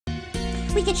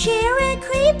We could share a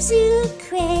crepe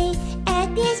sucre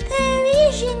at this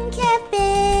Parisian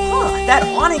cafe. Huh, that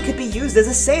awning could be used as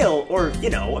a sail, or, you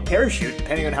know, a parachute,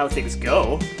 depending on how things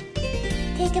go.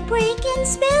 Take a break and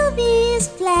smell these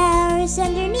flowers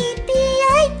underneath the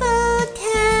Eiffel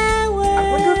Tower.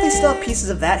 I wonder if they still have pieces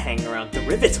of that hanging around. The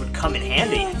rivets would come in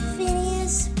handy. Oh,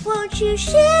 Phineas, won't you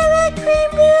share a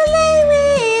creme brulee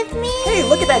with me? Hey,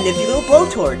 look at that nifty little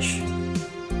blowtorch.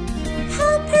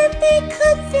 How perfect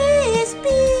could this be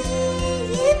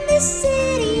in the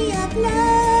city of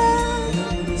love?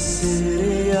 In the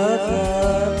city of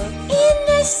love. In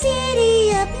the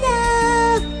city of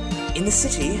love. In the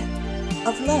city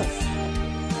of love.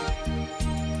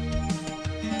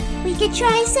 We could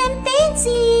try some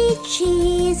fancy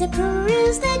cheese and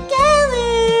peruse the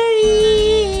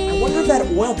gallery. I wonder if that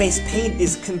oil-based paint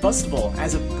is combustible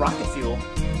as a rocket fuel.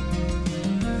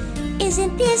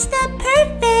 Isn't this the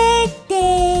perfect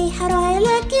day? How do I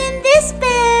look in this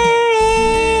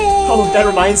beret? Oh, that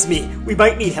reminds me. We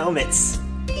might need helmets.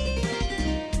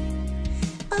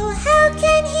 Oh, how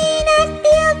can he not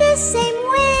feel the same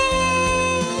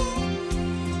way?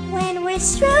 When we're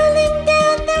strolling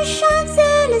down the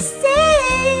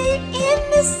Champs-Élysées in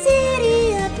the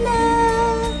city of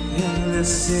love. In the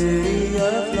city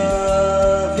of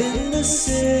love. In the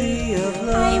city of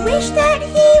love. I wish that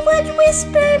he would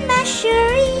whisper, ma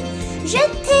chérie, je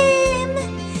t'aime.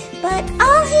 But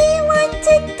all he wants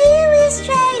to do is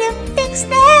try to fix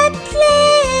that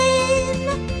plane.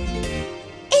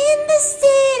 In the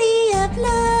city of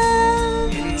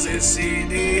love. In the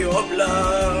city of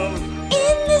love.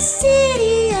 In the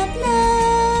city of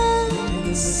love. In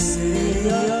the city of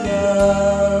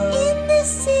love. In the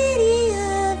city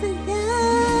of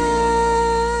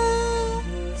love.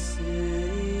 In the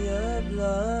city of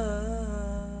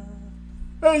love.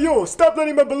 Hey, yo, stop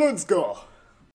letting my balloons go.